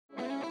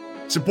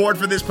Support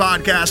for this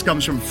podcast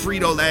comes from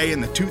Frito-Lay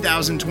and the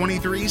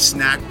 2023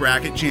 Snack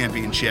Bracket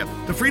Championship.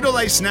 The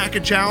Frito-Lay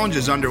Snack-It Challenge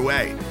is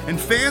underway, and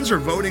fans are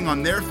voting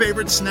on their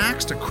favorite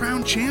snacks to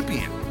crown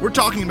champion. We're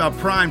talking about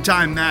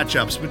prime-time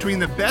matchups between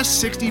the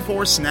best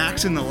 64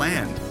 snacks in the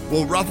land.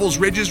 Will Ruffles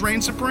Ridges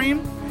reign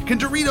supreme? Can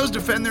Doritos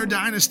defend their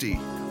dynasty?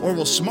 Or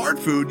will Smart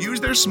Food use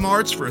their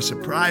smarts for a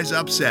surprise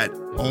upset?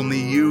 Only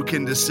you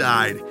can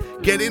decide.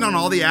 Get in on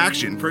all the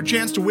action for a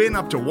chance to win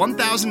up to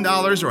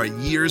 $1,000 or a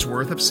year's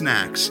worth of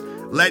snacks.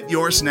 Let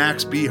your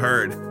snacks be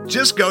heard.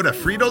 Just go to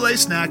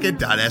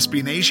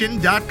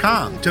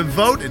fritolaysnacket.sbnation.com to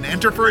vote and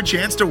enter for a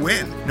chance to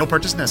win. No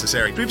purchase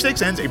necessary.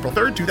 Sweepstakes ends April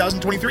 3rd,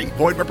 2023.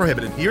 Void where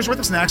prohibited. Year's worth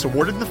of snacks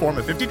awarded in the form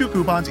of 52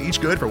 coupons, each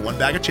good for one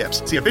bag of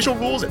chips. See official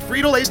rules at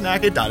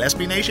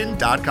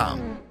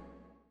fritolaysnacket.sbnation.com.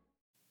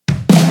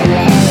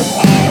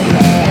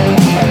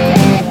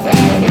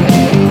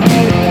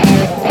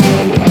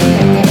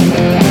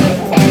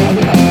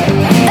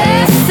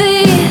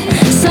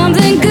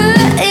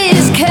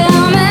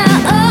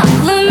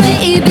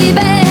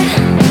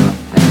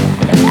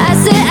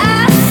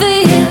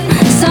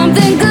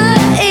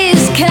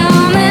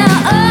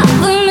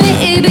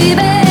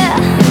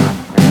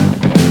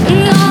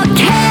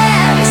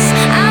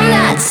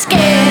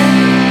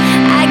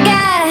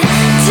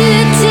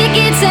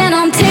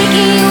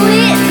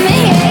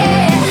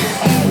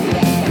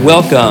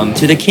 Welcome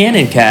to the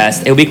Cannon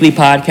Cast, a weekly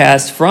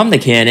podcast from the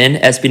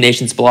Cannon, SB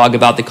Nation's blog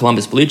about the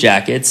Columbus Blue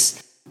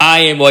Jackets. I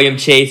am William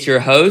Chase, your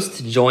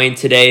host, joined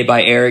today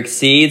by Eric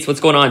Seeds. What's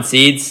going on,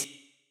 Seeds?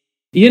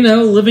 You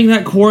know, living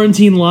that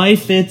quarantine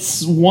life.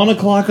 It's 1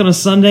 o'clock on a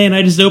Sunday and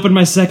I just opened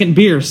my second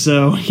beer,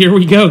 so here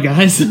we go,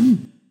 guys.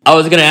 I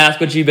was going to ask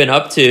what you've been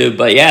up to,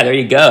 but yeah, there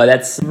you go.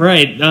 That's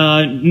right.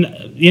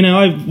 You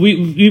know,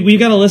 we've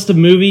got a list of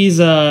movies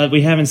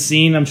we haven't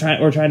seen.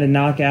 We're trying to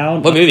knock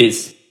out. What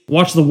movies?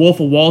 Watched The Wolf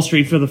of Wall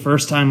Street for the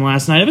first time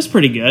last night. It was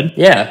pretty good.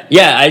 Yeah,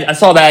 I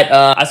saw that.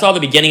 I saw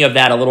the beginning of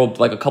that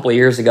a couple of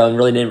years ago and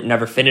really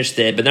never finished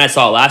it. But then I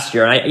saw it last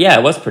year, and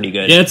it was pretty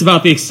good. Yeah, it's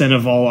about the extent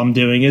of all I'm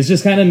doing. Is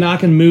just kind of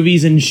knocking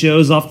movies and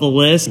shows off the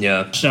list.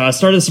 Yeah.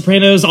 Started The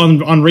Sopranos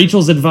on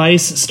Rachel's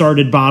advice.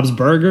 Started Bob's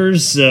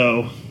Burgers.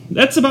 So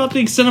that's about the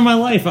extent of my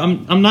life.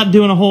 I'm not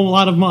doing a whole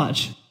lot of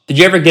much. Did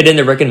you ever get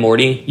into Rick and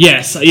Morty?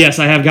 Yes,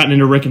 I have gotten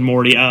into Rick and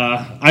Morty.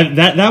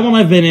 That one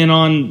I've been in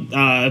on.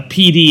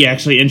 PD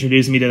actually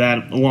introduced me to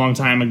that a long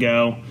time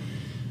ago.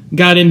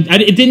 Got in.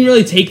 It didn't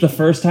really take the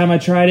first time I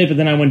tried it, but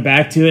then I went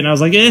back to it and I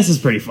was like, this is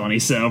pretty funny.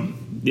 So,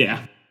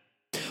 yeah.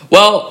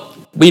 Well,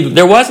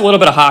 there was a little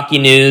bit of hockey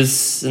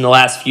news in the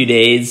last few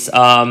days.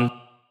 I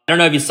don't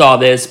know if you saw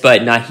this,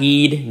 but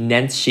Naheed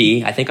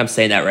Nenshi, I think I'm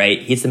saying that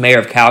right. He's the mayor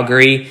of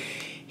Calgary.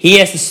 He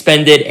has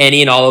suspended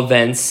any and all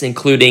events,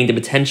 including the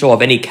potential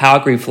of any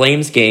Calgary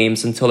Flames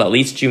games until at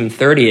least June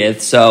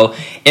 30th. So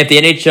if the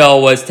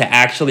NHL was to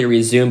actually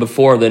resume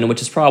before then,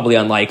 which is probably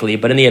unlikely,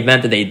 but in the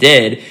event that they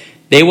did,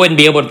 they wouldn't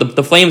be able to,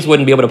 the Flames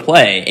wouldn't be able to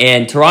play.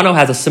 And Toronto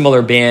has a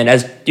similar ban,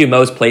 as do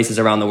most places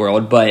around the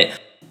world. But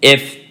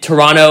if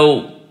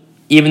Toronto,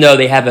 even though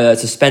they have a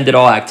suspended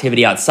all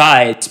activity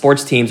outside,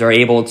 sports teams are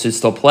able to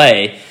still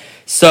play.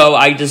 So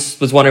I just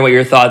was wondering what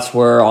your thoughts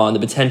were on the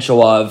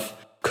potential of,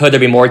 could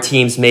there be more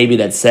teams maybe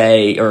that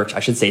say, or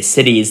I should say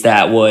cities,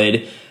 that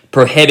would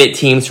prohibit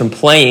teams from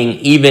playing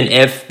even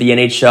if the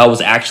NHL was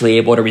actually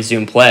able to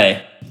resume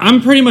play?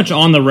 I'm pretty much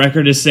on the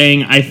record as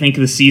saying I think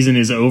the season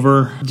is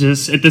over.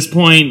 Just at this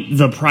point,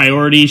 the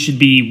priority should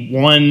be,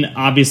 one,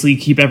 obviously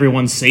keep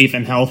everyone safe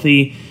and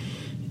healthy,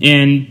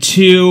 and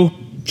two,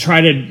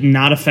 try to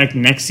not affect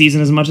next season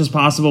as much as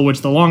possible,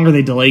 which the longer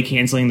they delay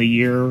canceling the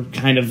year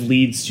kind of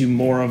leads to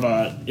more of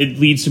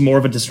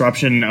a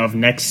disruption of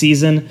next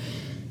season.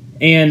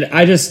 And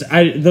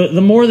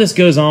the more this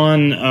goes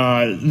on,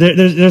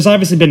 there's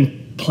obviously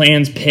been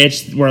plans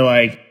pitched where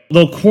like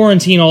they'll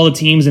quarantine all the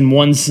teams in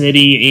one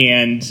city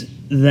and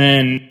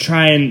then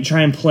try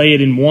and play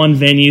it in one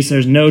venue so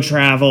there's no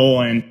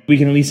travel and we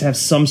can at least have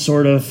some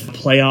sort of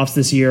playoffs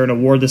this year and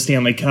award the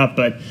Stanley Cup.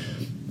 But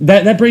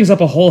that brings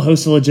up a whole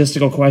host of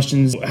logistical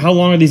questions. How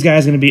long are these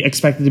guys going to be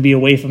expected to be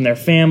away from their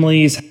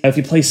families? If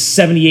you play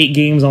 78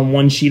 games on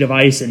one sheet of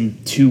ice in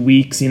 2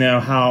 weeks, you know,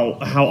 how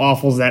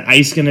awful is that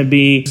ice going to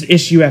be?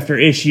 Issue after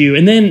issue.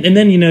 And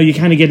then you know, you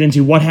kind of get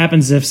into what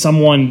happens if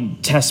someone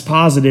tests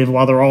positive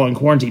while they're all in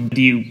quarantine.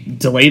 Do you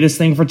delay this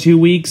thing for 2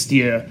 weeks?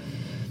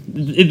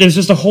 There's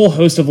just a whole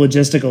host of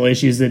logistical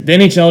issues that the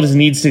NHL just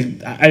needs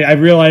to. I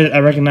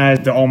recognize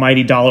the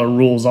almighty dollar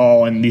rules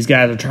all, and these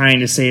guys are trying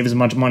to save as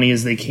much money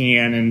as they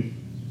can and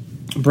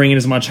bring in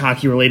as much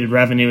hockey-related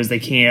revenue as they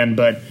can.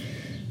 But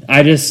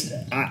at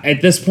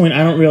this point,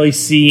 I don't really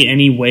see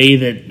any way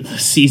that the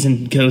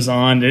season goes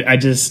on. I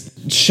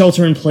just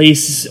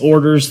shelter-in-place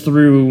orders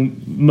through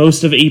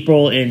most of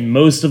April in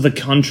most of the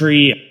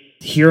country.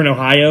 Here in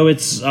Ohio,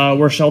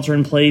 we're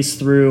shelter-in-place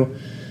through.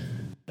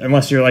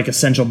 Unless you're like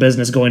essential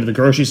business going to the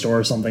grocery store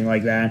or something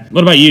like that.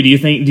 What about you? Do you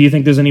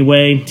think there's any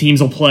way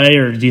teams will play,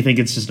 or do you think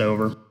it's just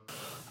over?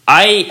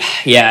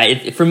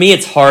 For me,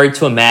 it's hard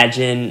to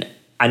imagine.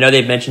 I know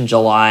they've mentioned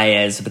July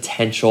as a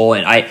potential,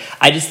 and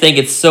I just think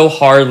it's so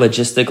hard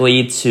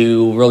logistically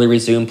to really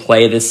resume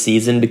play this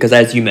season because,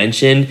 as you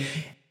mentioned,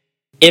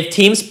 if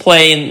teams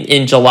play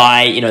in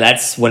July,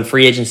 that's when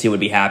free agency would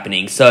be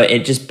happening. So it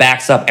just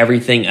backs up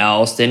everything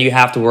else. Then you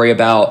have to worry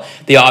about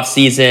the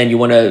offseason. You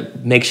want to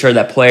make sure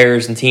that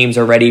players and teams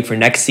are ready for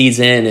next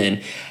season.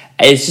 And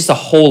it's just a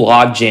whole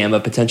logjam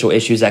of potential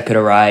issues that could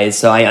arise.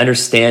 So I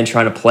understand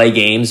trying to play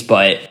games,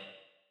 but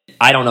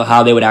I don't know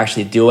how they would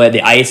actually do it.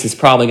 The ice is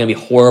probably going to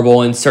be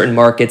horrible in certain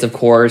markets, of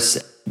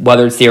course.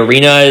 Whether it's the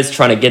arenas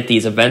trying to get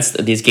these events,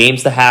 these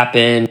games to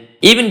happen.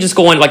 Even just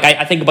going,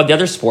 I think about the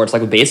other sports,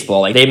 like with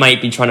baseball, they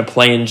might be trying to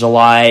play in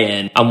July,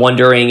 and I'm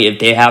wondering if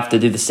they have to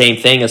do the same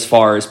thing as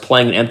far as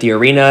playing an empty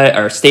arena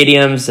or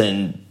stadiums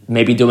and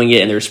maybe doing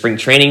it in their spring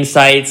training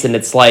sites. And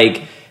it's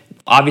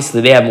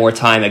obviously they have more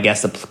time, I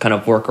guess, to kind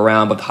of work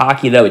around. But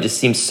hockey, though, it just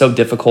seems so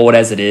difficult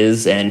as it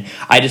is. And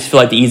I just feel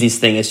like the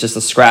easiest thing is just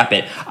to scrap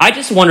it. I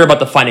just wonder about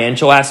the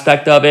financial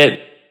aspect of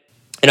it.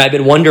 And I've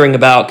been wondering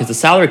about, because the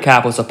salary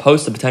cap was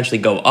supposed to potentially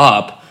go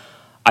up.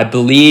 I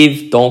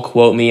believe, don't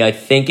quote me, I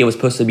think it was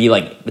supposed to be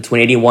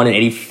between 81 and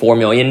 84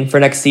 million for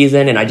next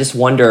season. And I just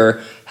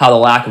wonder how the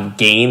lack of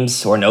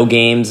games or no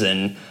games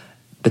and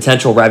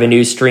potential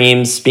revenue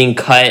streams being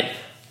cut,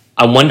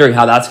 I'm wondering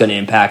how that's going to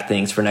impact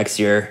things for next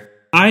year.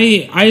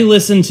 I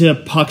listen to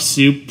Puck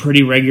Soup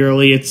pretty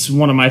regularly. It's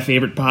one of my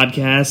favorite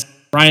podcasts.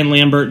 Ryan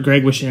Lambert,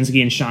 Greg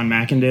Wyshynski, and Sean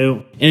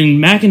McIndoe.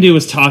 And McIndoe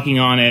was talking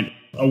on it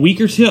a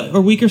week or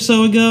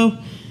so ago,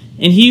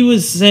 and he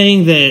was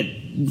saying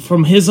that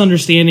from his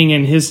understanding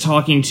and his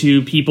talking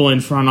to people in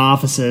front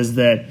offices,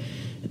 that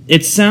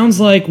it sounds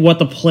like what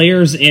the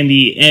players and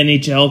the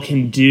NHL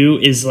can do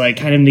is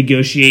kind of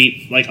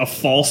negotiate a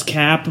false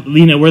cap,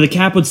 where the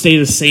cap would stay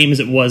the same as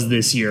it was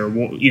this year,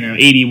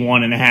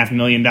 $81.5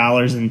 million.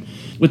 And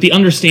with the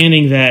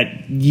understanding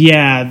that,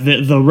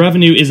 the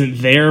revenue isn't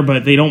there,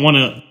 but they don't want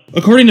to,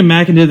 according to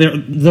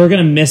McIndoe, they're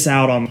going to miss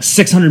out on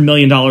 $600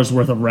 million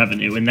worth of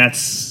revenue. And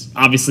that's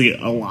obviously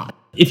a lot.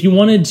 If you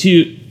wanted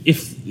to,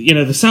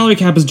 the salary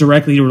cap is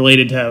directly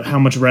related to how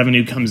much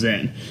revenue comes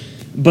in.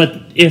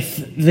 But if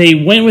they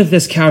went with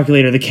this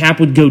calculator, the cap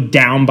would go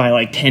down by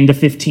 $10 to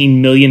 $15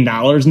 million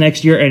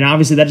next year. And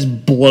obviously that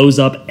just blows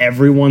up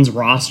everyone's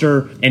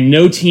roster. And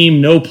no team,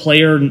 no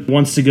player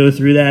wants to go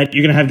through that.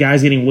 You're going to have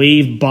guys getting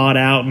waived, bought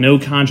out, no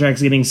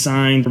contracts getting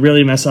signed,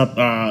 really mess up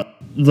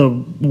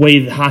the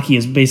way that hockey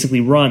is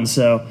basically run.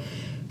 So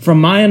from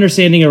my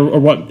understanding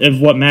of what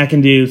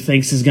McIndoe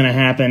thinks is going to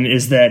happen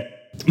is that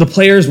the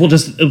players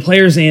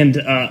and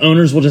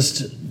owners will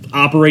just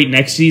operate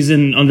next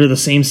season under the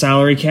same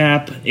salary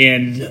cap,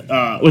 and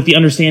with the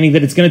understanding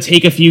that it's going to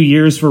take a few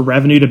years for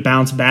revenue to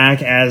bounce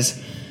back,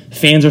 as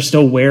fans are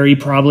still wary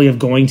probably of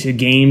going to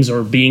games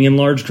or being in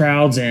large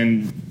crowds,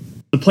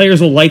 and the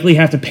players will likely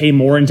have to pay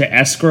more into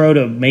escrow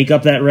to make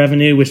up that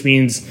revenue, which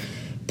means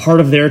part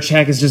of their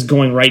check is just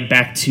going right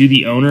back to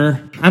the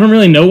owner. I don't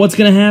really know what's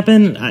going to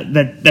happen.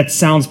 That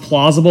sounds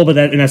plausible, but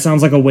that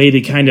sounds like a way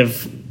to kind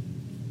of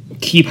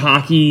keep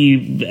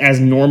hockey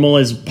as normal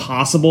as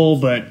possible,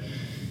 but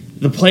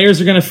the players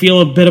are going to feel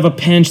a bit of a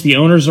pinch. The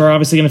owners are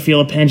obviously going to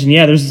feel a pinch, and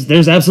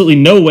there's absolutely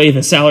no way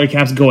the salary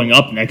cap's going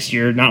up next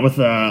year, not with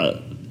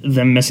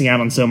them missing out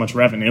on so much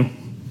revenue.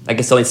 I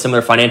guess the only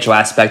similar financial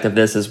aspect of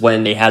this is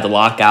when they had the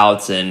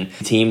lockouts and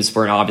teams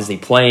weren't obviously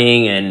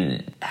playing,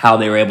 and how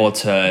they were able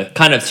to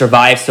kind of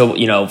survive. So,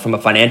 from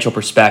a financial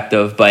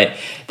perspective, but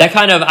that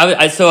kind of,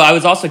 I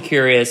was also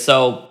curious.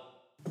 So,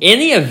 in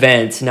the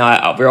event,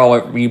 now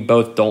we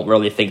both don't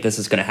really think this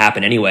is going to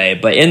happen anyway,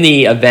 but in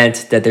the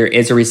event that there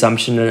is a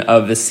resumption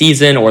of the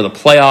season or the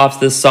playoffs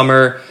this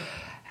summer,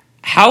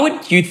 how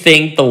would you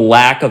think the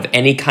lack of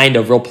any kind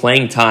of real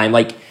playing time,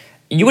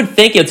 you would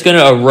think it's going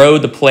to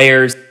erode the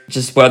players,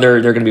 just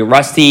whether they're going to be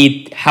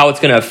rusty, how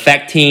it's going to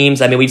affect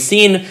teams? I mean, we've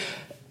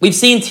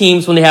seen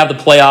teams when they have the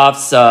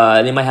playoffs,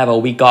 they might have a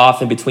week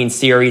off in between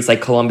series,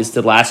 like Columbus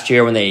did last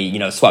year when they,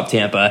 swept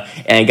Tampa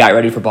and got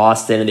ready for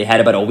Boston, and they had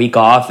about a week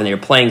off, and they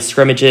were playing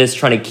scrimmages,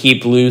 trying to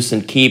keep loose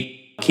and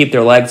keep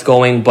their legs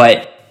going,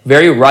 but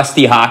very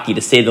rusty hockey,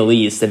 to say the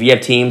least. If you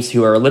have teams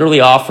who are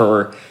literally off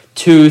for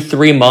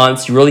 2-3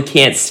 months, you really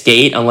can't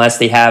skate unless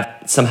they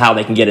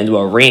can get into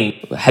a ring.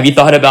 Have you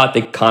thought about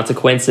the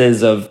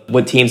consequences of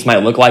what teams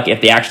might look like if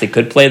they actually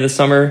could play this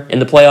summer in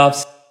the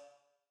playoffs?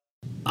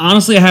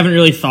 Honestly, I haven't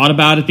really thought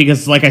about it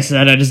because, like I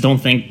said, I just don't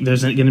think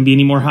there's going to be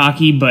any more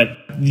hockey. But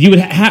you would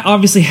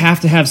obviously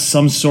have to have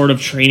some sort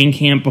of training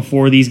camp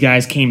before these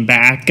guys came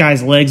back.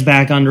 Guys' legs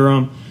back under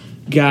them.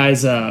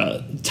 Guys'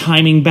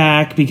 timing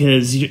back,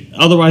 because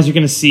otherwise you're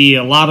going to see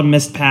a lot of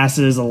missed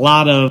passes, a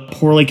lot of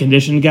poorly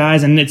conditioned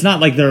guys. And it's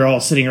not like they're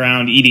all sitting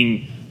around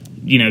eating,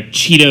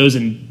 Cheetos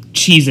and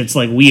Cheez-Its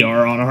like we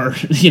are on our,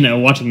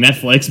 watching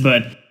Netflix.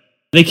 But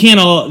they can't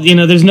all,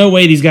 there's no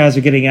way these guys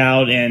are getting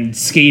out and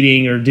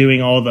skating or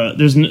doing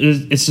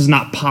it's just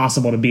not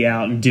possible to be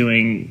out and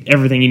doing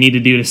everything you need to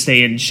do to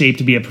stay in shape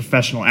to be a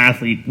professional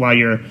athlete while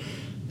you're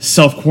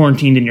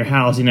self-quarantined in your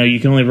house. You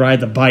can only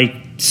ride the bike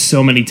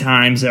so many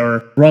times,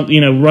 or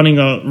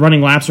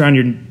running laps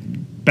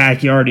around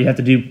backyard, you have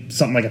to do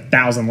something like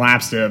 1,000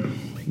 laps to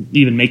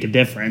even make a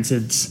difference.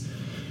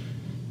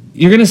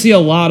 You're going to see a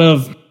lot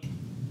of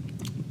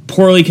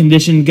poorly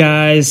conditioned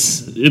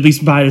guys, at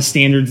least by the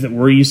standards that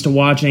we're used to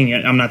watching.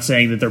 I'm not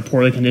saying that they're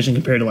poorly conditioned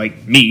compared to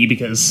like me,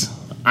 because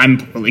I'm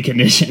poorly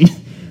conditioned,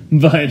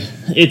 but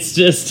it's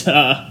just,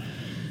 I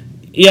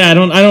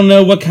don't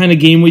know what kind of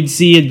game we'd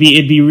see. It'd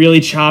be really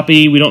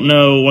choppy. We don't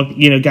know what,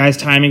 guys'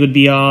 timing would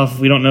be off.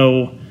 We don't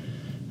know.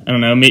 I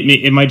don't know.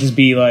 It might just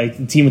be like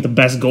the team with the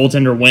best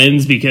goaltender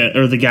wins,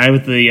 or the guy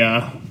with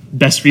the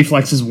best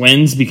reflexes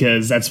wins,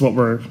 because that's what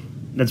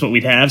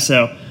we'd have.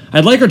 So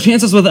I'd like our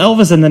chances with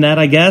Elvis in the net,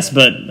 I guess,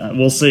 but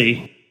we'll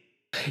see.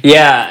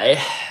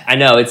 Yeah, I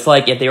know. It's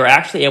like if they were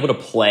actually able to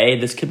play,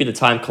 this could be the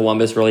time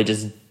Columbus really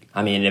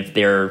if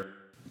they're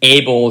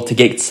able to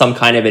get some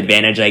kind of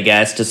advantage, I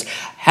guess, just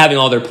having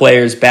all their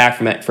players back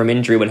from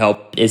injury would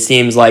help. It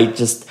seems like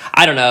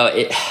I don't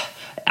know.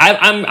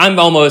 I'm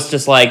almost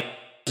just like,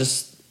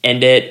 just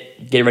end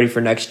it, get ready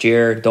for next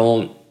year.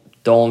 Don't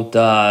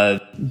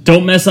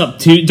mess up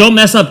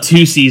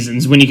two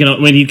seasons when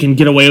you can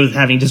get away with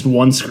having just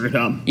one screwed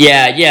up.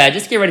 Yeah,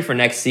 just get ready for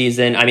next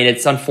season. I mean,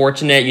 it's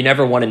unfortunate. You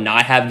never want to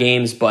not have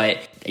games,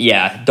 but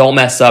yeah, don't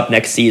mess up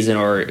next season.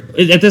 Or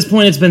at this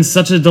point, it's been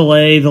such a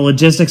delay. The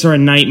logistics are a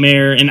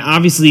nightmare, and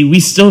obviously, we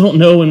still don't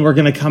know when we're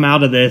going to come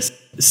out of this.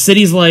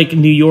 Cities like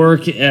New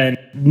York and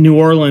New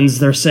Orleans,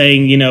 they're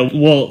saying,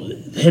 will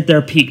hit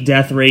their peak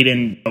death rate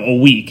in a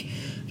week.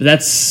 But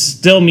that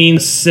still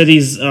means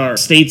cities or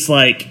states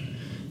like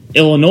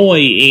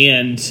Illinois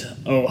and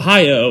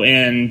Ohio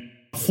and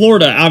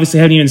Florida obviously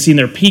haven't even seen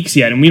their peaks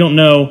yet, and we don't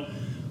know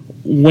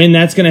when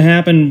that's going to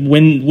happen,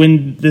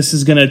 when this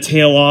is going to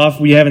tail off.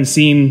 We haven't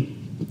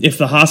seen if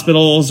the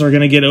hospitals are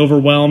going to get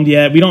overwhelmed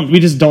yet. We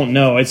just don't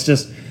know.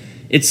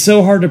 It's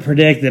so hard to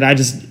predict that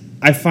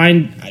I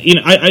find,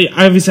 I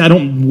obviously I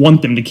don't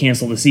want them to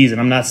cancel the season.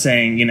 I'm not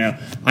saying,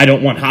 I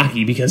don't want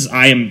hockey, because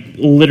I am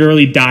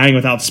literally dying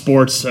without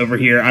sports over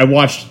here. I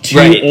watched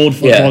two old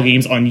football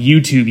games on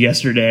YouTube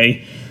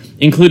yesterday,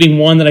 including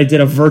one that I did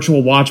a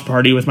virtual watch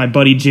party with my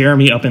buddy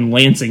Jeremy up in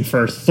Lansing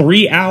for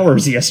 3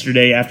 hours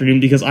yesterday afternoon,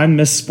 because I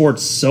miss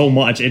sports so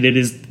much and it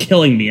is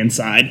killing me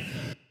inside.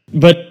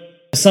 But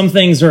some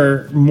things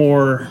are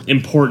more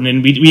important,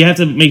 and we have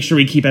to make sure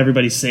we keep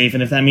everybody safe.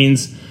 And if that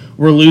means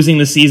we're losing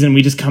the season,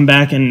 we just come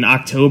back in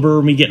October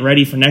and we get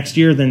ready for next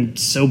year, then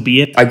so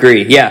be it. I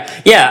agree. Yeah.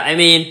 I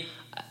mean,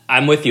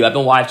 I'm with you. I've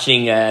been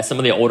watching some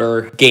of the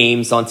older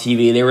games on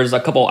TV. There was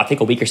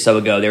a week or so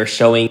ago, they were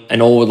showing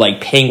an old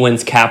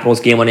Penguins Capitals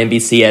game on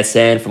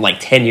NBCSN from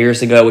 10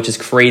 years ago, which is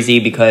crazy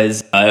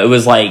because it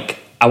was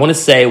I want to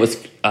say it was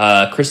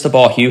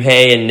Cristobal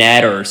Huhe and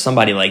net or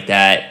somebody like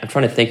that. I'm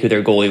trying to think who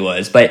their goalie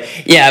was. But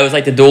yeah, it was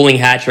the dueling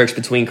hat tricks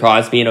between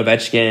Crosby and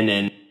Ovechkin,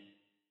 and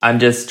I'm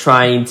just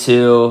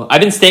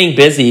I've been staying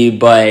busy,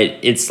 but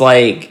it's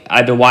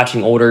I've been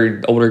watching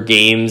older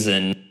games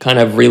and kind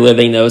of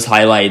reliving those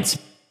highlights.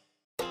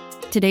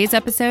 Today's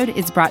episode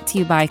is brought to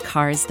you by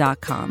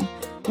Cars.com.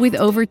 With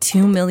over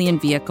 2 million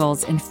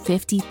vehicles and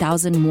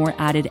 50,000 more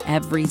added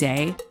every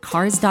day,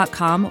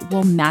 Cars.com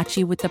will match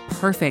you with the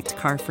perfect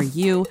car for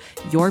you,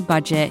 your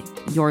budget,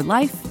 your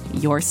life,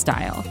 your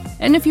style.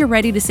 And if you're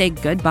ready to say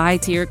goodbye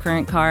to your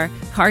current car,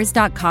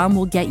 Cars.com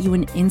will get you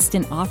an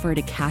instant offer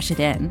to cash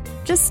it in.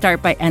 Just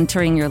start by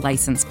entering your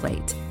license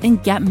plate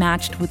and get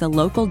matched with a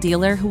local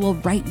dealer who will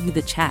write you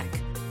the check.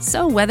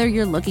 So whether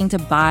you're looking to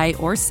buy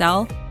or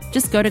sell,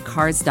 just go to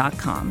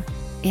Cars.com.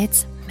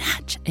 It's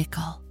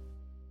magical.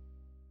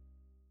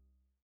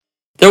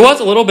 There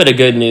was a little bit of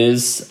good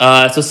news.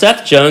 So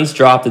Seth Jones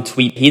dropped a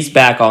tweet. He's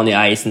back on the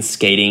ice and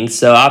skating.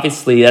 So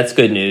obviously that's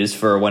good news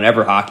for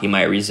whenever hockey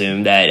might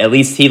resume, that at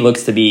least he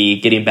looks to be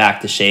getting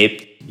back to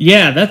shape.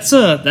 Yeah,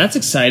 that's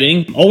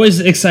exciting. Always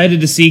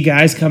excited to see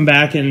guys come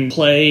back and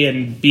play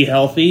and be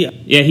healthy.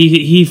 Yeah,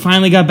 he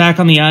finally got back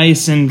on the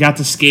ice and got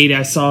to skate.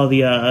 I saw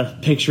the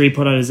picture he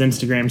put on his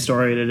Instagram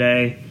story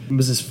today. It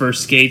was his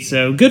first skate,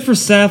 so good for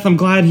Seth. I'm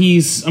glad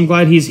he's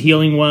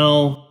healing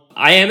well.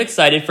 I am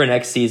excited for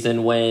next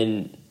season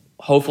when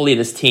hopefully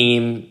this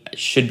team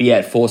should be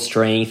at full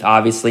strength.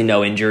 Obviously,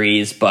 no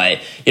injuries, but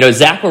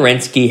Zach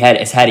Werenski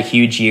has had a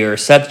huge year.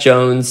 Seth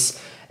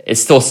Jones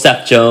is still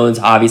Seth Jones,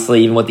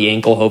 obviously, even with the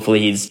ankle. Hopefully,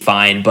 he's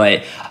fine.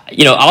 But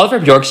Oliver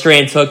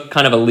Bjorkstrand took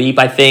kind of a leap,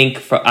 I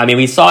think.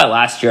 We saw it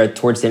last year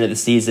towards the end of the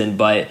season,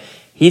 but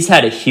he's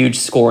had a huge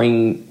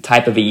scoring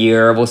type of a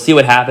year. We'll see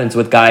what happens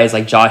with guys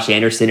like Josh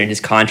Anderson and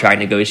his contract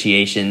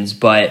negotiations,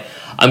 but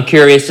I'm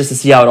curious just to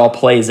see how it all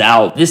plays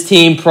out. This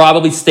team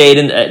probably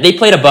they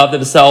played above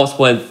themselves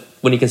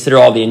when you consider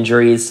all the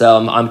injuries.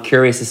 So I'm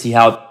curious to see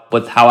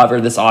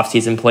however this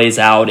offseason plays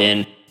out,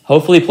 and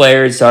hopefully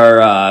players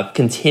are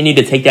continue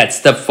to take that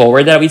step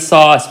forward that we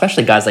saw,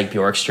 especially guys like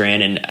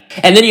Bjorkstrand.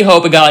 And then you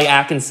hope a guy like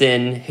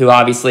Atkinson, who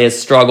obviously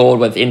has struggled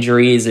with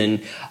injuries,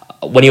 and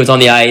when he was on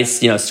the ice,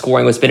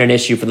 scoring has been an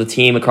issue for the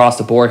team across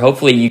the board.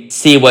 Hopefully you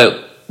see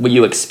what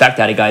you expect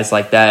out of guys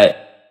like that.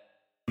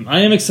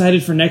 I am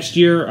excited for next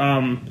year.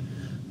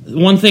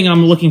 One thing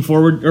I'm looking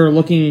forward, I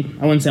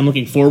wouldn't say I'm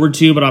looking forward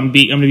to, but I'm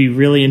going to be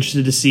really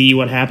interested to see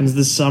what happens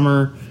this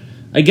summer.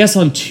 I guess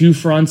on two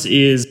fronts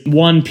is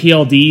one,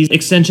 PLD's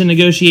extension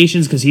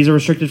negotiations, because he's a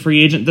restricted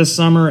free agent this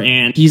summer,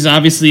 and he's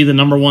obviously the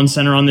number one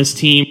center on this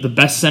team, the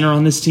best center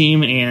on this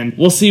team, and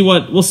we'll see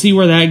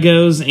where that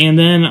goes. And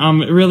then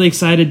I'm really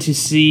excited to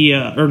see,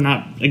 I'm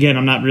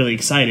not really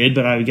excited,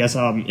 but I guess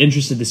I'm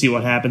interested to see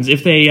what happens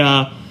if they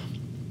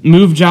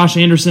move Josh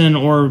Anderson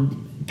or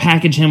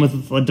package him with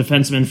a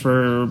defenseman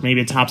for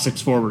maybe a top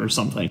 6 forward or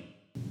something.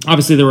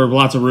 Obviously, there were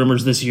lots of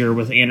rumors this year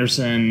with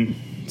Anderson,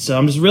 so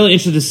I'm just really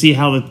interested to see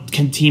how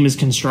the team is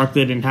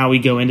constructed and how we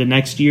go into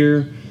next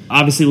year.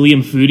 Obviously,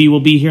 Liam Foudy will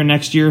be here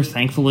next year,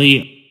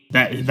 thankfully.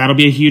 That'll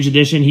be a huge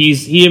addition.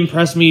 He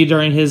impressed me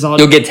during his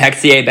audition. You'll get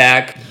Texier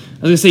back. I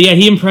was going to say, yeah,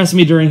 he impressed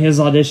me during his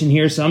audition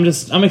here, so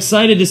I'm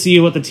excited to see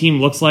what the team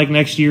looks like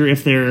next year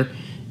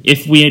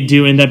if we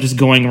do end up just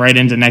going right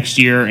into next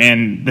year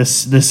and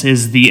this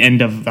is the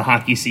end of the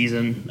hockey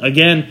season.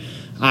 Again,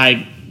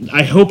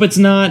 I hope it's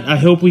not. I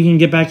hope we can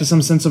get back to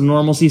some sense of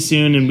normalcy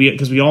soon, and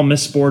because we all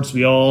miss sports.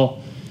 We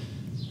all,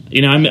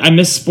 I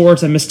miss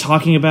sports. I miss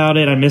talking about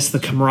it. I miss the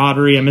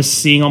camaraderie. I miss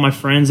seeing all my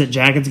friends at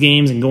Jackets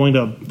games and going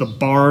to the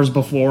bars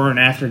before and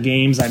after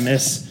games. I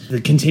miss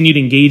the continued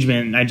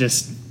engagement.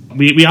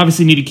 We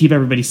obviously need to keep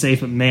everybody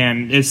safe, but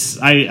man,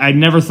 I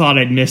never thought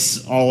I'd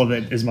miss all of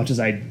it as much as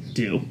I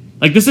do.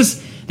 Like this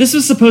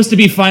was supposed to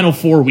be Final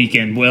Four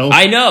weekend, Will.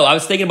 I know. I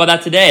was thinking about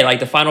that today. Like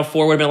the Final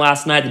Four would have been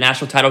last night. The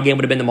national title game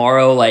would have been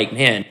tomorrow. Like,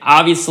 man,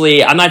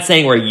 obviously, I'm not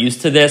saying we're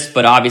used to this,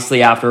 but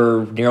obviously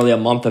after nearly a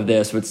month of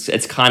this,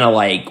 it's kind of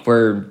like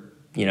we're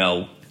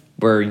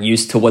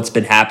used to what's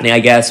been happening, I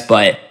guess.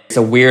 But it's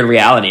a weird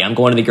reality. I'm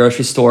going to the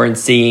grocery store and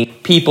seeing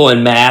people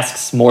in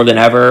masks more than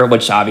ever,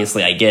 which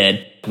obviously I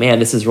get. Man,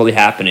 this is really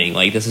happening.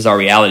 Like, this is our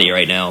reality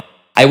right now.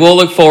 I will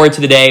look forward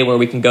to the day where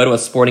we can go to a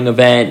sporting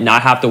event,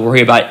 not have to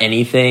worry about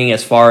anything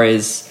as far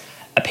as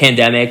a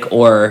pandemic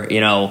or,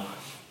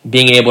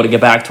 being able to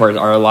get back to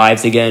our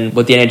lives again.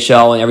 What the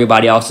NHL and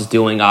everybody else is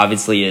doing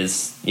obviously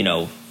is,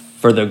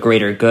 for the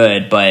greater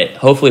good, but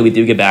hopefully we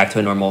do get back to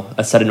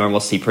a set of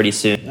normalcy pretty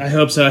soon. I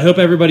hope so. I hope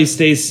everybody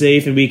stays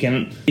safe and we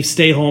can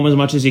stay home as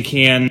much as you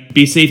can.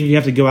 Be safe if you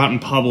have to go out in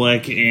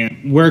public,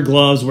 and wear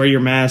gloves, wear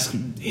your mask,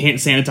 hand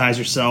sanitize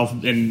yourself,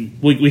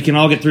 and we can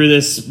all get through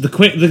this.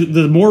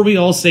 The more we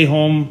all stay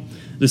home,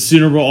 the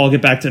sooner we'll all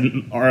get back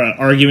to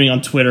arguing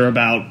on Twitter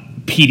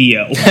about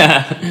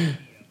PDO.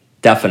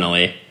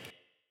 Definitely.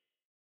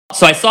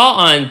 So I saw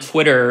on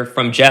Twitter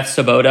from Jeff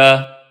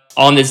Svoboda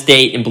on this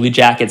date in Blue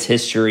Jackets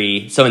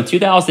history. So in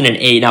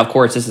 2008, now of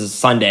course this is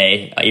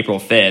Sunday, April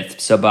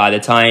 5th, so by the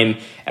time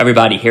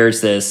everybody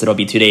hears this, it'll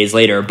be 2 days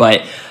later,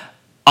 but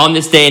on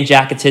this day in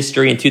Jackets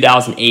history in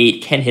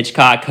 2008, Ken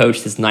Hitchcock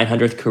coached his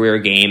 900th career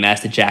game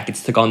as the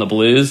Jackets took on the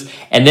Blues,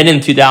 and then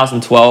in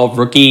 2012,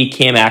 rookie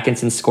Cam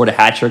Atkinson scored a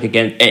hat trick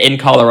again in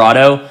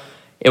Colorado.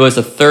 It was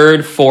the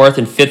third, fourth,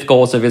 and fifth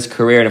goals of his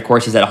career, and of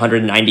course he's at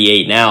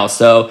 198 now.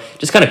 So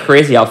just kind of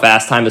crazy how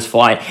fast time is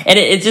flying. And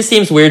it just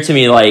seems weird to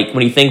me, like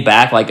when you think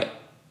back, like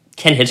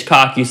Ken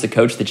Hitchcock used to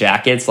coach the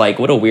Jackets. Like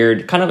what a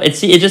weird kind of. It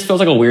just feels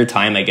like a weird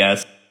time, I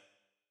guess.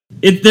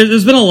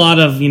 There's been a lot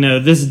of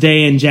this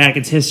day in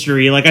Jackets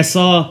history. Like I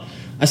saw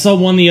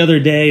one the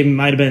other day,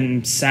 might have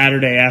been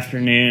Saturday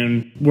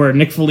afternoon, where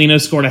Nick Foligno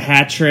scored a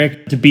hat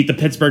trick to beat the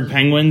Pittsburgh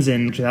Penguins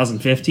in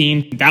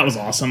 2015. That was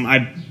awesome.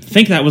 I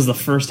think that was the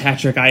first hat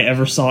trick I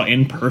ever saw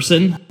in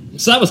person.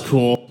 So that was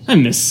cool. I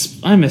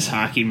miss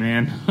hockey,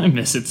 man. I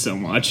miss it so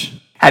much.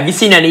 Have you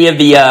seen any of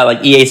the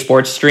EA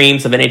Sports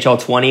streams of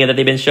NHL 20 that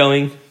they've been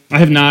showing? I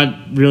have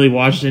not really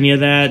watched any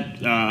of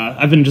that.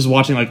 I've been just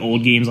watching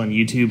old games on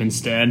YouTube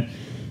instead.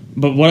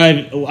 But what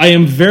I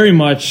am very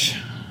much,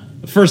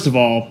 first of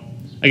all,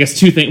 I guess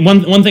two things.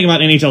 One thing about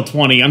NHL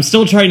 20, I'm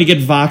still trying to get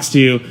Vox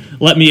to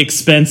let me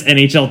expense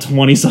NHL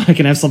 20 so I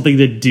can have something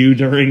to do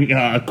during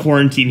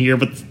quarantine here,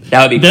 but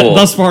that would be cool.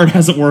 Thus far it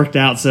hasn't worked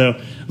out, so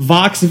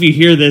Vox, if you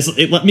hear this,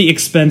 let me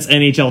expense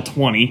NHL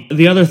 20.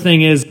 The other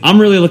thing is, I'm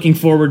really looking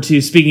forward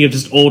to, speaking of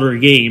just older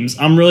games,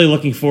 I'm really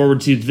looking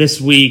forward to this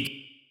week,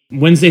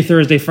 Wednesday,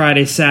 Thursday,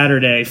 Friday,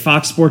 Saturday,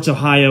 Fox Sports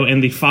Ohio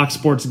and the Fox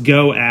Sports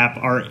Go app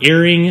are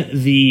airing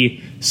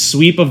the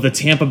sweep of the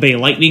Tampa Bay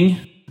Lightning.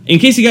 In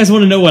case you guys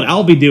want to know what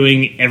I'll be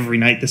doing every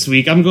night this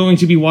week, I'm going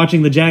to be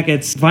watching the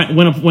Jackets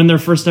win their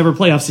first ever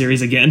playoff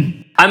series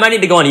again. I might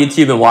need to go on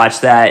YouTube and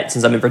watch that.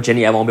 Since I'm in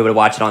Virginia, I won't be able to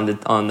watch it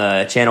on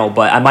the channel,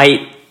 but I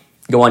might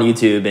go on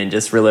YouTube and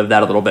just relive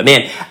that a little bit.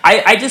 Man,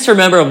 I just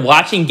remember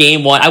watching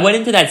Game 1. I went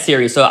into that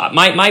series, so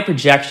my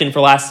projection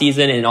for last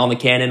season and on the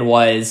Cannon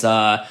was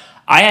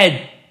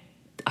I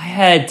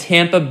had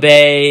Tampa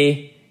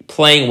Bay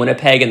playing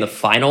Winnipeg in the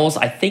finals.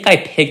 I think I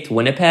picked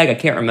Winnipeg. I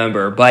can't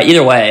remember, but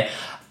either way,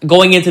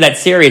 going into that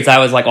series, I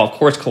was like, well, of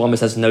course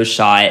Columbus has no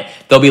shot.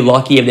 They'll be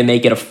lucky if they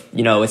make it a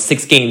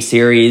 6-game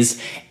series.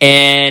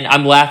 And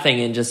I'm laughing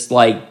and just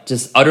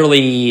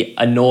utterly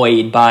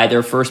annoyed by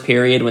their first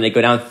period when they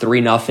go down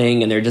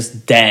 3-0 and they're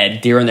just dead,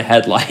 deer in the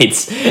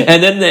headlights.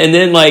 And then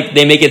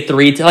they make it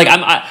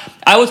 3-2.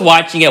 I I was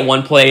watching at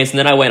one place, and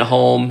then I went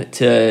home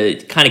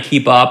to kind of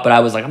keep up, but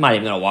I was like, I'm not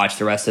even going to watch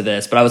the rest of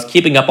this. But I was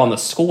keeping up on the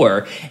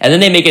score, and then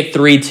they make it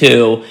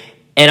 3-2,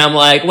 and I'm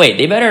like, wait,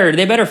 they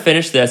better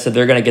finish this if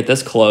they're going to get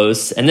this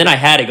close. And then I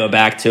had to go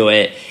back to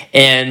it,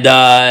 and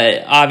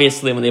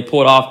obviously when they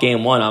pulled off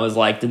game one, I was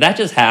like, did that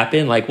just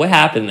happen? Like, what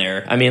happened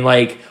there? I mean,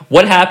 like,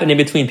 what happened in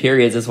between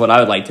periods is what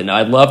I would like to know.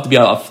 I'd love to be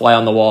a fly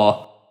on the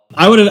wall.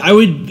 I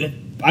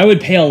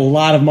would pay a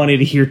lot of money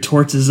to hear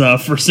Torts'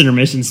 first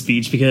intermission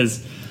speech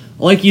because,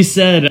 like you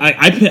said,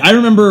 I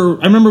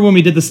remember when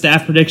we did the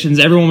staff predictions,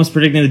 everyone was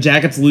predicting the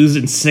Jackets lose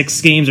in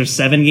 6 games or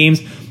 7 games.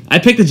 I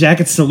picked the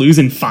Jackets to lose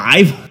in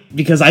 5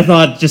 because I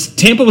thought just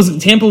Tampa was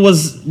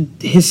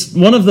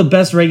one of the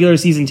best regular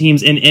season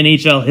teams in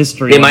NHL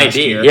history. It might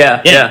be, year.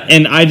 Yeah.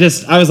 And I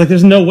was like,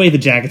 there's no way the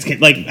Jackets can,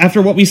 like,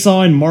 after what we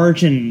saw in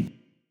March and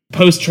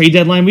post trade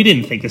deadline, we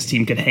didn't think this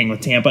team could hang with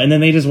Tampa, and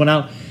then they just went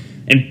out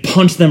and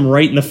punched them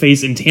right in the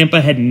face, and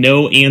Tampa had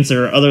no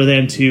answer other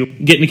than to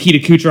get Nikita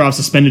Kucherov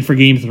suspended for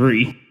Game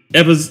 3.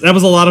 That was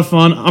a lot of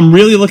fun. I'm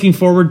really looking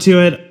forward to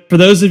it. For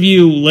those of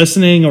you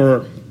listening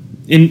or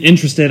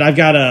interested, I've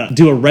got to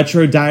do a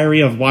retro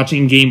diary of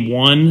watching Game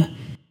 1.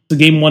 So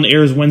Game 1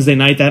 airs Wednesday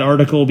night. That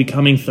article will be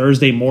coming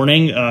Thursday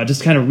morning,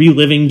 just kind of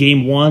reliving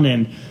Game 1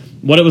 and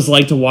what it was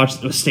like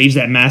to stage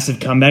that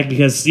massive comeback.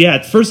 Because, yeah,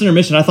 at first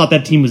intermission, I thought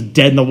that team was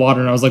dead in the water,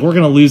 and I was like, we're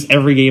going to lose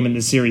every game in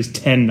this series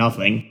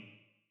 10-0.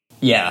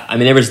 Yeah, I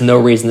mean, there was no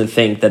reason to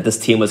think that this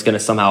team was going to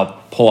somehow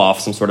pull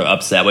off some sort of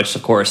upset, which,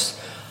 of course,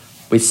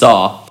 we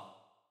saw.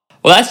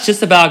 Well, that's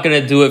just about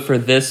going to do it for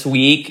this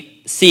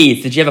week.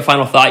 Seeds, did you have a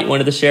final thought you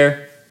wanted to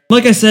share?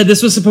 Like I said,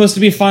 this was supposed to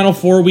be Final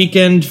Four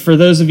weekend. For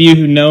those of you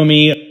who know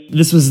me,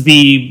 this was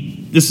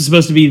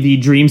supposed to be the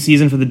dream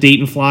season for the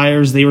Dayton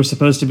Flyers. They were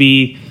supposed to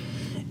be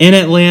in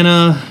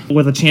Atlanta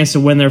with a chance to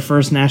win their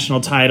first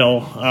national title.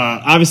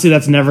 Obviously,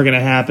 that's never going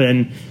to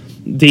happen.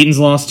 Dayton's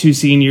lost 2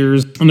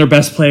 seniors, and their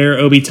best player,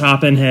 Obi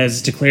Toppin,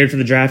 has declared for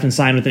the draft and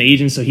signed with an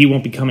agent, so he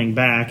won't be coming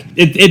back.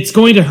 It's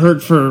going to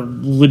hurt for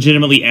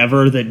legitimately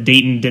ever that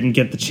Dayton didn't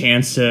get the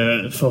chance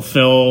to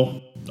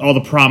fulfill all the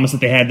promise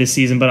that they had this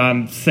season, but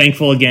I'm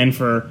thankful again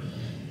for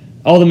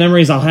all the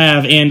memories I'll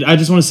have. And I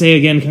just want to say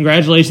again,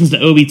 congratulations to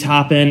Obi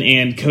Toppin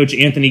and Coach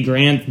Anthony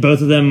Grant.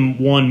 Both of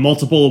them won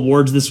multiple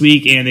awards this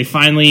week, and they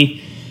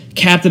finally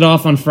capped it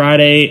off on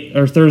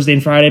Thursday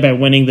and Friday by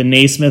winning the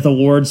Naismith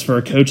Awards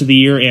for Coach of the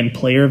Year and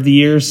Player of the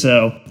Year.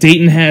 So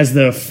Dayton has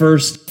the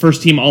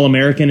first team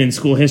All-American in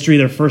school history,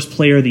 their first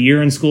Player of the Year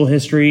in school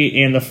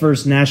history, and the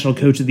first National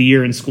Coach of the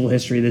Year in school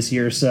history this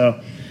year. So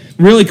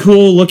really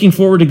cool. Looking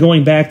forward to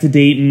going back to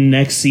Dayton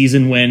next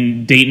season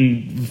when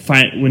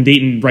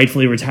Dayton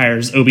rightfully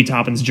retires Obi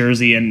Toppin's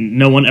jersey and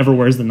no one ever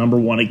wears the number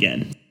 1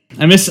 again.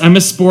 I miss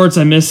sports.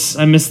 I miss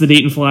the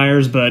Dayton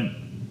Flyers, but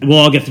we'll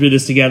all get through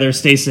this together.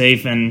 Stay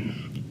safe,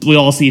 and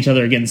we'll all see each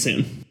other again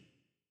soon.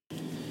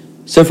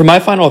 So for my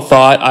final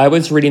thought, I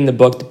was reading the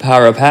book The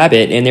Power of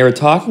Habit, and they were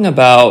talking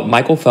about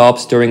Michael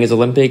Phelps during his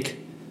Olympic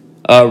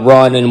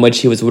run in which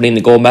he was winning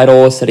the gold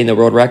medal, setting the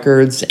world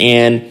records,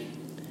 and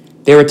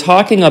they were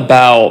talking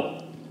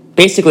about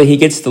basically he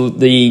gets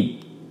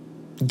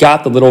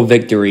got the little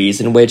victories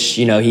in which,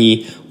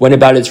 he went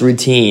about his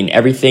routine.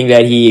 Everything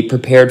that he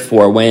prepared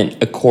for went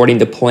according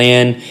to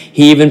plan.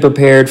 He even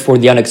prepared for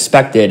the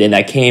unexpected, and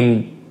that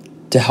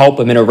came to help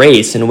him in a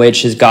race in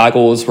which his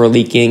goggles were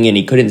leaking and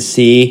he couldn't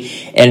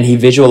see, and he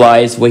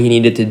visualized what he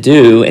needed to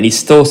do, and he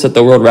still set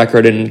the world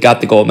record and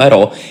got the gold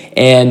medal.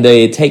 And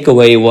the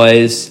takeaway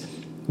was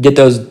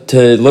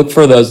to look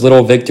for those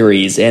little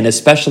victories, and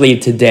especially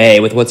today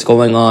with what's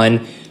going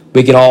on,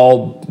 we can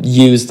all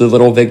use the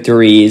little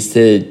victories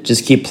to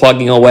just keep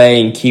plugging away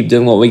and keep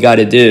doing what we got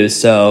to do.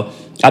 So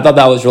I thought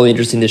that was really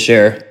interesting to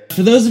share.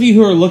 For those of you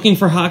who are looking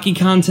for hockey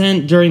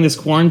content during this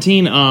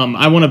quarantine,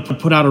 I want to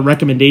put out a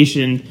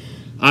recommendation.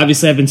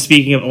 Obviously, I've been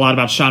speaking a lot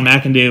about Sean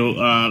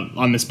McIndoe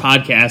on this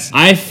podcast.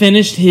 I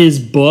finished his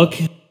book,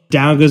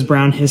 Down Goes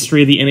Brown,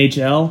 History of the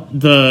NHL.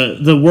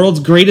 The world's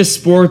greatest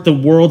sport, the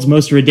world's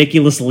most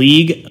ridiculous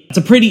league. It's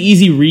a pretty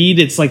easy read.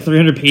 It's like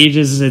 300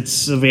 pages.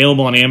 It's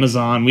available on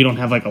Amazon. We don't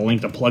have like a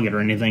link to plug it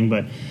or anything,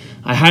 but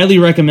I highly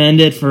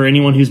recommend it for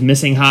anyone who's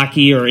missing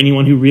hockey or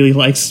anyone who really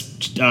likes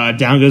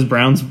Down Goes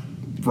Brown's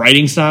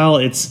writing style.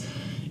 It's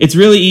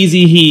really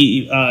easy.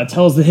 He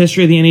tells the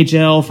history of the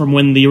NHL from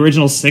when the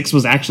original 6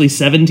 was actually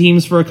 7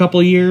 teams for a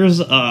couple of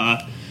years.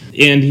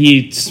 And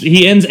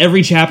he ends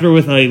every chapter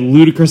with a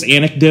ludicrous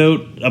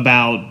anecdote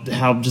about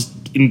how just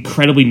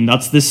incredibly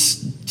nuts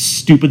this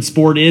stupid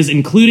sport is,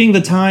 including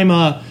the time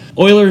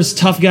Oilers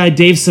tough guy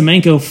Dave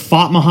Semenko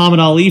fought Muhammad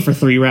Ali for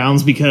 3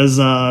 rounds because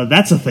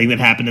that's a thing that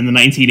happened in the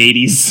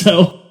 1980s.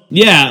 So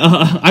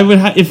yeah, I would.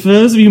 If for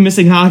those of you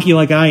missing hockey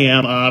like I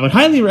am, I would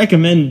highly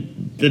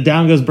recommend the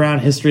Down Goes Brown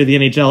History of the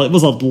NHL. It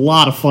was a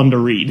lot of fun to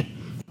read.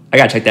 I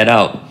gotta check that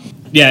out.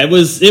 Yeah, it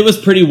was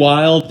pretty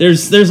wild.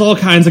 There's all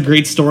kinds of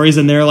great stories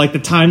in there, like the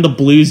time the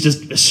Blues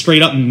just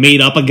straight up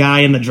made up a guy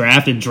in the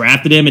draft and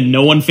drafted him, and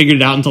no one figured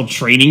it out until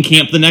training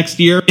camp the next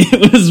year.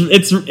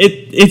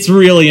 It's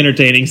really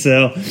entertaining.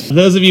 So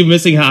those of you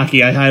missing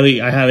hockey, I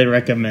highly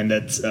recommend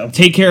it. So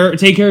take care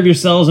of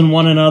yourselves and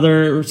one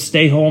another.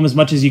 Stay home as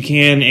much as you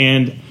can,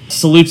 and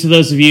salute to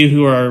those of you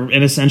who are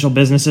in essential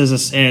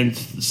businesses, and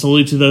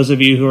salute to those of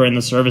you who are in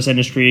the service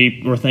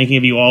industry. We're thinking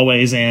of you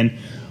always, and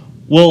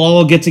we'll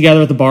all get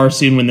together at the bar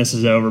soon when this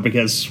is over,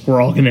 because we're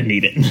all going to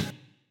need it.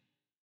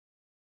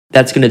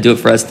 That's going to do it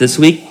for us this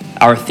week.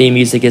 Our theme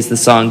music is the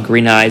song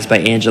Green Eyes by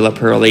Angela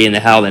Perley and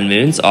the Howlin'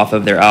 Moons off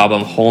of their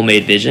album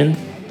Homemade Vision.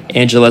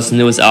 Angela's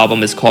newest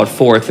album is called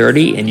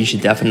 430, and you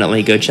should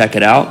definitely go check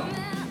it out.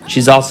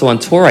 She's also on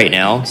tour right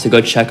now, so go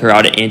check her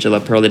out at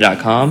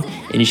angelaperley.com,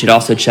 and you should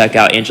also check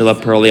out Angela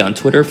Perley on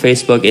Twitter,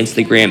 Facebook,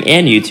 Instagram,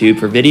 and YouTube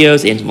for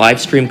videos and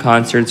live stream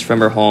concerts from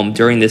her home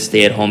during this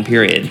stay-at-home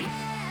period.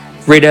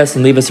 Rate us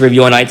and leave us a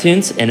review on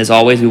iTunes, and as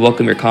always, we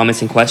welcome your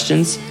comments and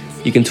questions.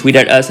 You can tweet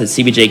at us at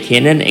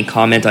CBJCannon and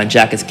comment on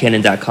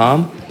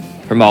jackascannon.com.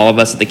 From all of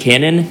us at The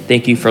Cannon,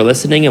 thank you for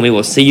listening, and we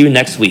will see you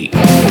next week.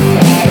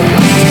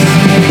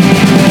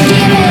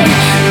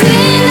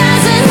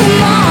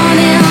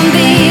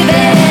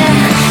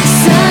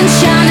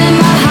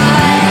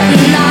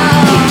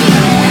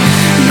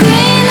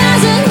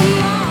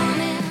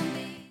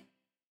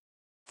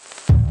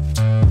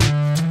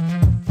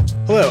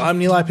 Hello, I'm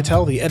Nilay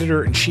Patel, the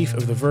editor-in-chief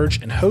of The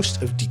Verge and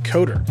host of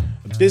Decoder,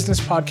 a business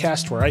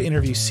podcast where I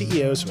interview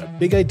CEOs about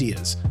big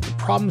ideas, the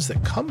problems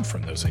that come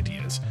from those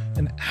ideas,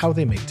 and how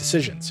they make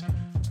decisions.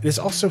 It is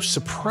also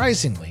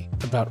surprisingly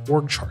about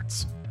org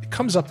charts. It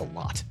comes up a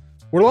lot.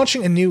 We're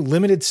launching a new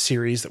limited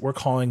series that we're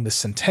calling the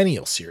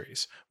Centennial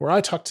Series, where I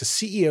talk to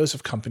CEOs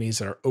of companies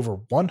that are over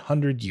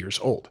 100 years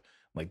old,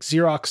 like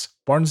Xerox,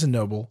 Barnes &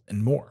 Noble,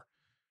 and more.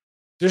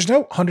 There's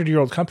no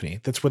 100-year-old company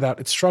that's without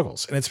its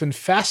struggles, and it's been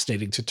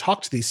fascinating to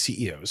talk to these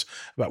CEOs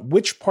about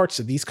which parts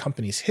of these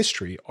companies'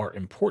 history are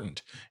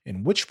important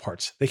and which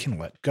parts they can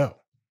let go.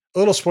 A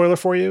little spoiler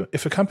for you,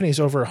 if a company is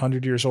over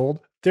 100 years old,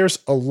 there's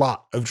a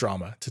lot of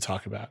drama to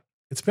talk about.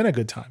 It's been a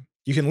good time.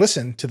 You can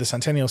listen to the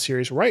Centennial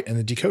Series right in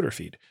the Decoder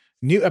feed.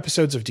 New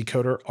episodes of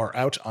Decoder are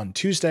out on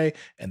Tuesday,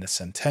 and the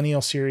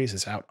Centennial Series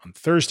is out on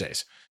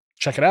Thursdays.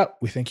 Check it out.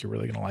 We think you're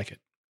really going to like it.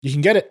 You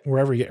can get it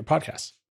wherever you get your podcasts.